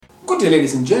Good day,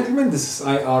 ladies and gentlemen. This is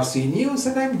IRC News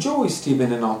and I'm Joey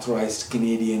Stephen, an authorized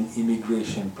Canadian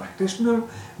immigration practitioner,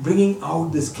 bringing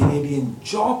out this Canadian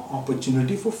job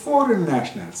opportunity for foreign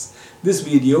nationals. This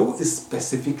video is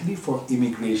specifically for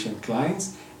immigration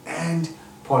clients and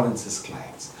Polinsys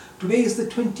clients. Today is the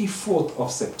 24th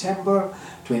of September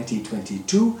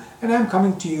 2022 and I'm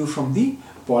coming to you from the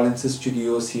Polinsys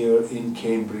studios here in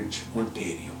Cambridge,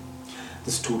 Ontario. The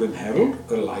Student Herald,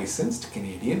 a licensed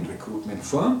Canadian recruitment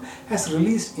firm, has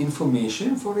released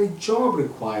information for a job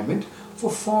requirement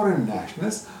for foreign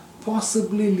nationals,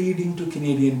 possibly leading to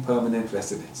Canadian permanent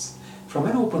residence. From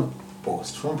an open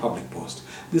post, from public post.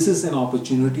 This is an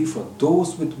opportunity for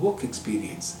those with work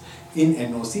experience in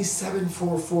NOC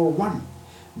 7441,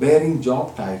 bearing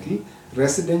job title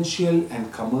Residential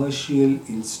and Commercial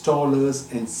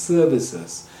Installers and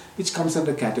Servicers, which comes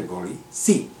under category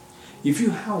C. If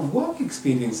you have work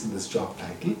experience in this job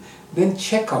title, then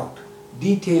check out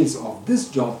details of this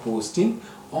job posting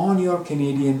on your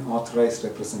Canadian Authorized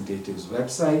Representative's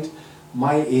website,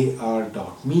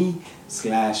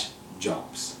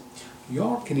 myar.me/jobs.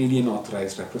 Your Canadian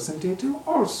Authorized Representative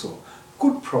also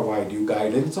could provide you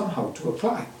guidance on how to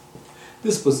apply.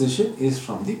 This position is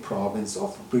from the province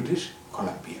of British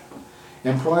Columbia.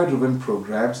 Employer-driven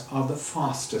programs are the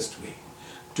fastest way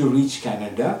to reach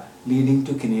Canada, leading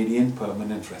to Canadian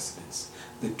permanent residence.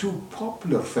 The two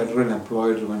popular federal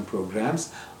employer-driven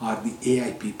programs are the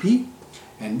AIPP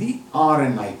and the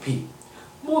RNIP.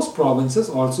 Most provinces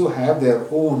also have their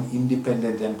own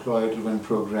independent employer-driven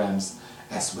programs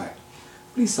as well.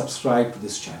 Please subscribe to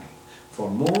this channel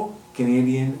for more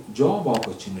Canadian job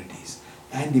opportunities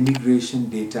and immigration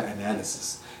data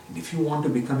analysis. And if you want to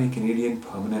become a Canadian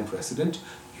permanent resident,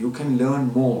 you can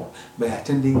learn more by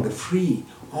attending the free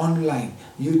online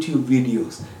YouTube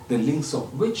videos, the links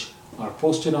of which are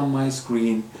posted on my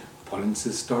screen,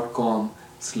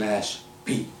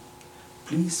 polinsys.com/p.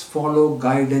 Please follow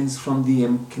guidance from the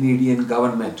Canadian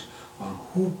government on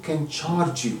who can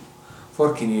charge you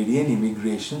for Canadian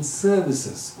immigration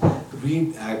services.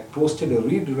 I posted a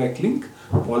redirect link,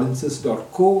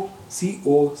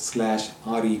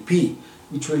 polinsys.co/rep,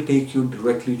 which will take you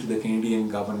directly to the Canadian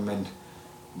government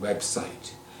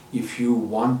website. If you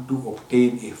want to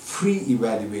obtain a free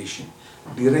evaluation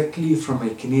directly from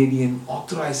a Canadian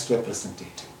authorized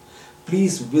representative,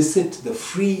 please visit the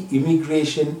free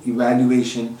immigration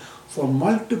evaluation for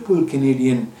multiple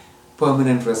Canadian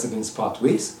permanent residence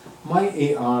pathways,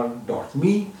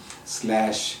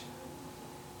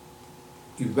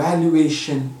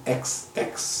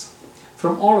 myar.me/evaluationxx.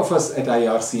 From all of us at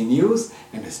IRC News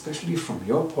and especially from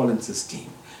your Polinsys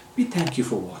team, we thank you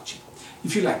for watching.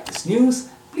 If you like this news,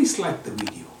 please like the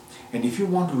video. And if you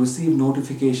want to receive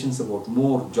notifications about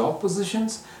more job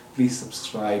positions, please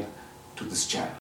subscribe to this channel.